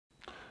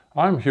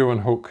I'm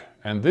Huon Hooke,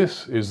 and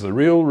this is The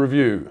Real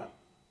Review.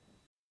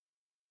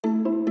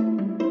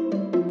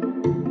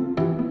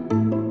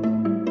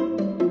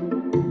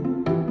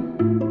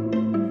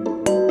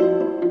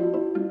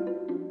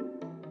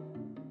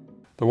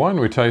 The wine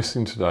we're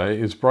tasting today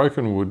is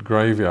Brokenwood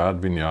Graveyard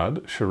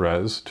Vineyard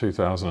Shiraz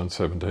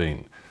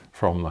 2017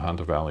 from the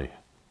Hunter Valley.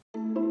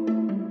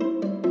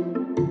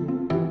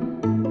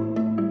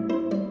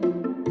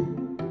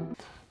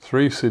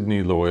 Three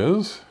Sydney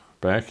lawyers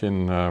back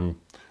in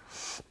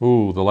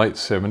the late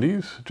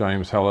 70s.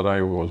 James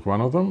Halliday was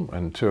one of them,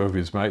 and two of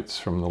his mates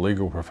from the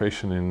legal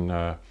profession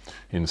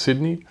in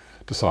Sydney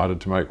decided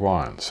to make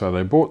wine. So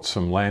they bought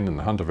some land in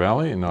the Hunter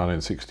Valley in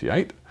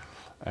 1968,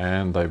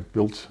 and they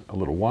built a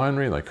little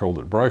winery. They called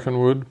it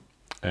Brokenwood,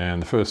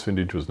 and the first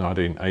vintage was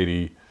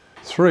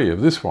 1983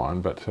 of this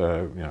wine, but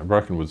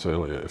Brokenwood's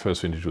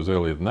first vintage was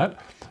earlier than that.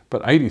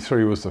 But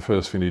 83 was the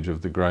first vintage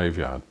of the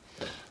Graveyard.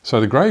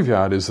 So the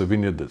Graveyard is the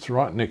vineyard that's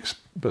right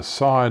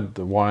beside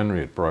the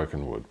winery at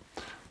Brokenwood.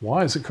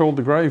 Why is it called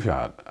the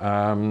Graveyard?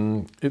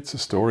 It's a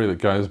story that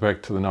goes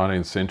back to the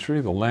 19th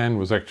century. The land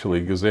was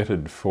actually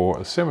gazetted for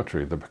a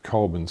cemetery, the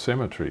Colburn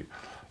Cemetery,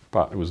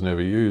 but it was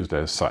never used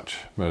as such,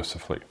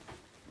 mercifully.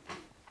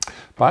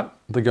 But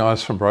the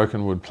guys from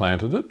Brokenwood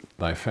planted it.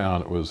 They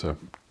found it was a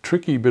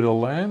tricky bit of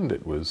land.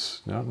 It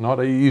was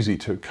not easy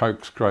to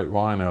coax great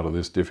wine out of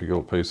this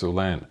difficult piece of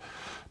land.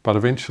 But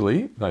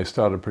eventually they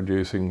started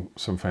producing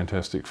some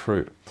fantastic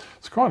fruit.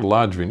 It's quite a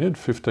large vineyard,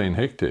 15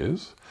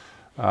 hectares.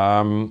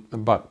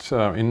 But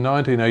in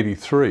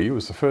 1983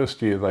 was the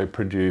first year they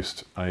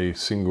produced a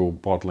single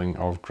bottling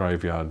of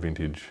Graveyard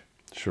Vintage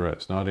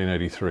Shiraz,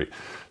 1983.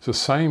 It's the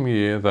same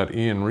year that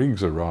Ian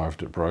Riggs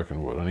arrived at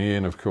Brokenwood. And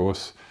Ian, of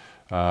course,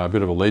 a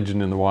bit of a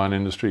legend in the wine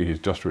industry. He's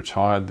just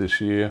retired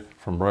this year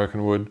from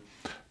Brokenwood.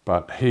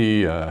 But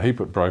he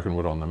put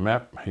Brokenwood on the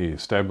map. He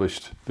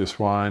established this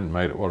wine,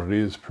 made it what it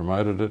is,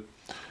 promoted it.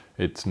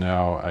 It's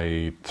now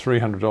a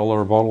 $300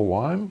 a bottle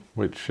wine,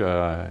 which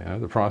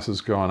the price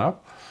has gone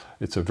up.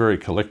 It's a very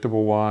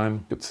collectible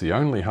wine. It's the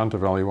only Hunter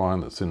Valley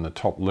wine that's in the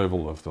top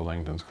level of the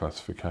Langton's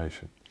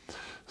classification.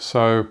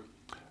 So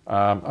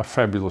a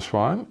fabulous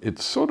wine. It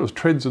sort of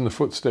treads in the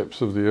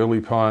footsteps of the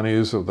early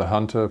pioneers of the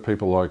Hunter,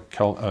 people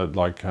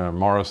like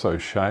Maurice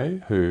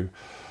O'Shea, who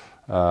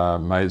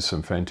made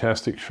some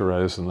fantastic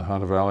Shiraz in the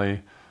Hunter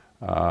Valley.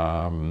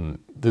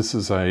 This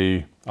is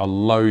a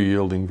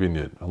low-yielding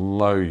vineyard,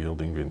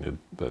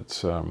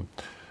 that's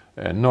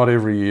not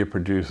every year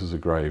produces a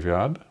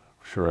Graveyard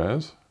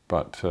Shiraz,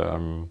 but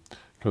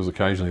because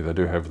occasionally they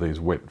do have these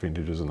wet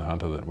vintages in the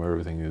Hunter where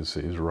everything is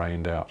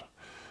rained out.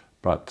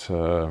 But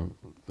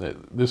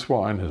this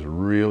wine has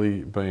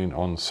really been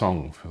on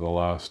song for the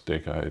last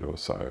decade or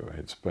so.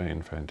 It's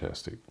been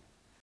fantastic.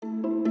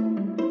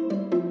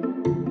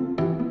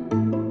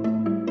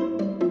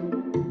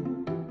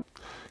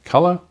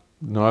 Colour,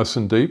 nice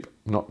and deep,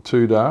 not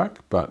too dark,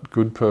 but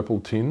good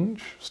purple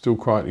tinge, still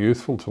quite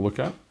youthful to look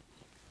at.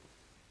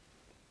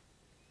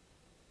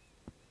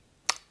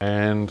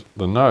 And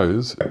the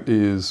nose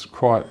is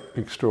quite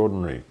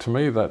extraordinary. To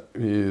me, that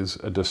is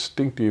a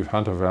distinctive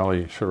Hunter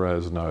Valley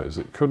Shiraz nose.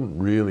 It couldn't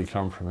really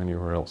come from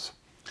anywhere else.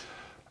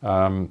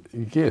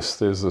 Yes,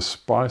 there's the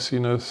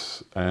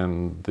spiciness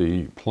and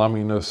the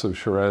plumminess of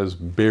Shiraz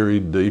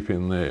buried deep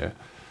in there,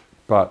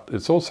 but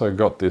it's also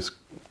got this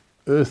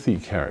earthy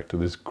character,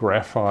 this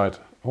graphite,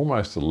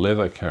 almost a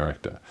leather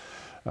character.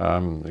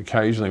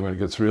 Occasionally when it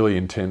gets really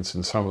intense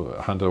in some of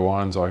the Hunter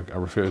wines I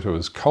refer to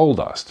as coal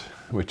dust,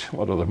 which a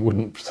lot of them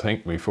wouldn't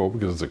thank me for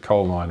because it's a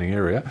coal mining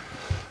area.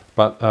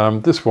 But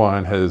this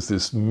wine has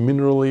this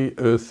minerally,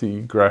 earthy,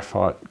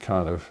 graphite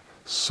kind of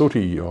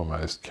sooty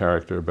almost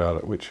character about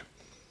it, which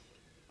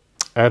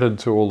added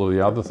to all of the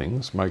other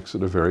things makes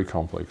it a very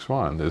complex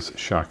wine. There's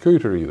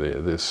charcuterie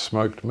there, there's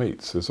smoked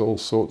meats, there's all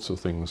sorts of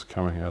things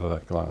coming out of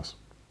that glass.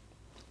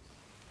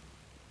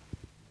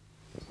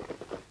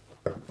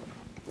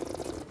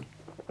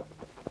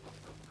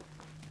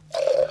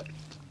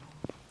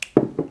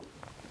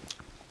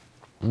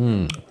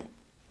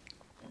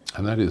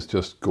 And that is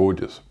just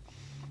gorgeous.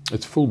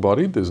 It's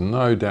full-bodied, there's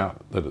no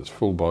doubt that it's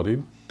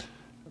full-bodied,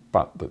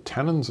 but the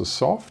tannins are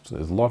soft.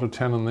 There's a lot of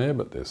tannin there,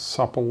 but they're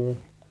supple,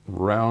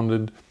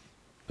 rounded,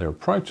 they're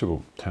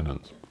approachable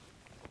tannins,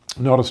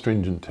 not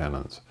astringent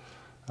tannins.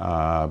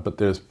 But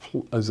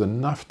there's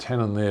enough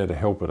tannin there to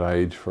help it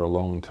age for a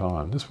long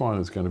time. This wine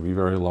is going to be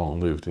very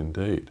long-lived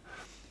indeed.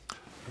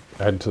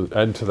 Add to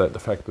that the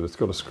fact that it's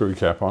got a screw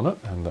cap on it,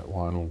 and that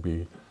wine will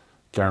be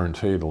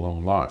guaranteed a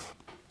long life.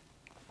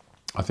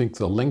 I think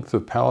the length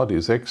of palate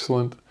is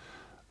excellent.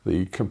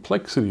 The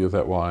complexity of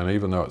that wine,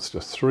 even though it's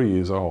just 3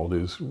 years old,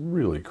 is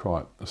really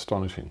quite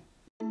astonishing.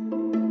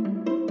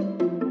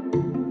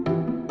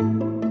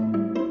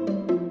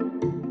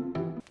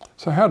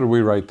 So how did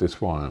we rate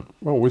this wine?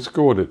 Well, we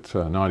scored it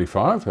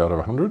 95 out of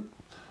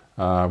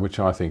 100, which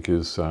I think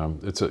is,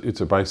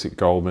 it's a basic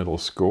gold medal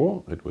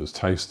score. It was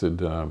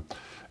tasted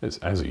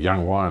as a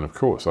young wine, of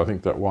course. I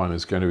think that wine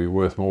is going to be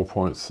worth more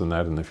points than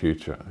that in the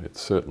future.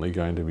 It's certainly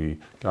going to be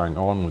going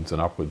onwards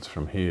and upwards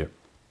from here.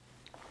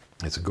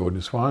 It's a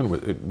gorgeous wine.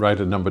 It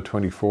rated number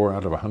 24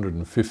 out of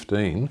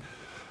 115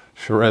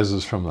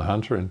 Shirazes from the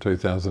Hunter in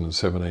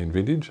 2017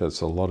 vintage.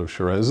 That's a lot of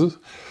Shirazes.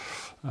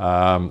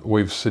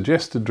 We've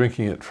suggested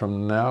drinking it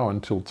from now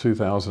until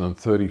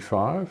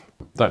 2035.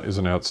 That is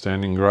an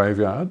outstanding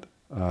graveyard.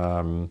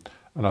 And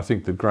I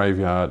think the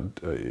graveyard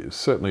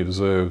certainly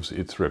deserves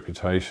its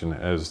reputation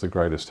as the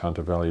greatest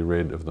Hunter Valley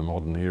red of the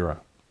modern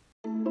era.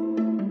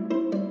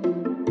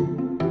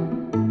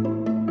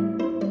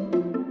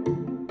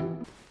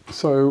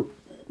 So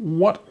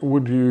what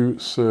would you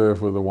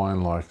serve with a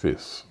wine like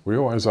this? We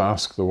always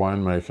ask the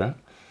winemaker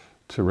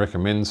to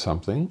recommend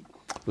something.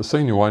 The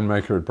senior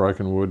winemaker at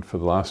Brokenwood for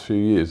the last few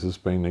years has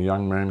been a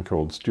young man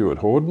called Stuart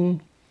Horden,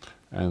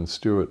 and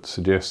Stuart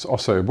suggests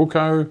osso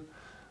bucco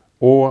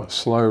or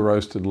slow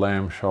roasted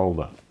lamb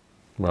shoulder.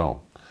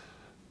 Well,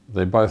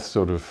 they're both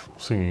sort of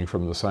singing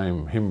from the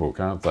same hymn book,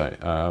 aren't they?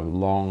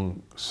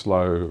 Long,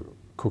 slow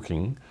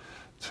cooking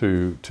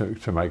to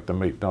make the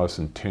meat nice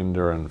and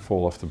tender and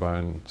fall off the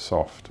bone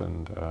soft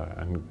and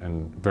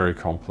very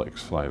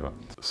complex flavour.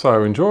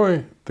 So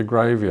enjoy the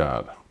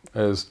graveyard.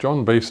 As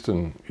John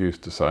Beeston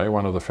used to say,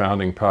 one of the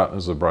founding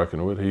partners of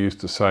Brokenwood, he used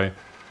to say,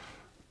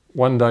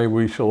 one day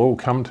we shall all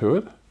come to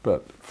it,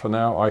 but for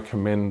now I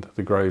commend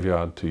the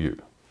graveyard to you.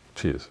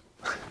 Cheers.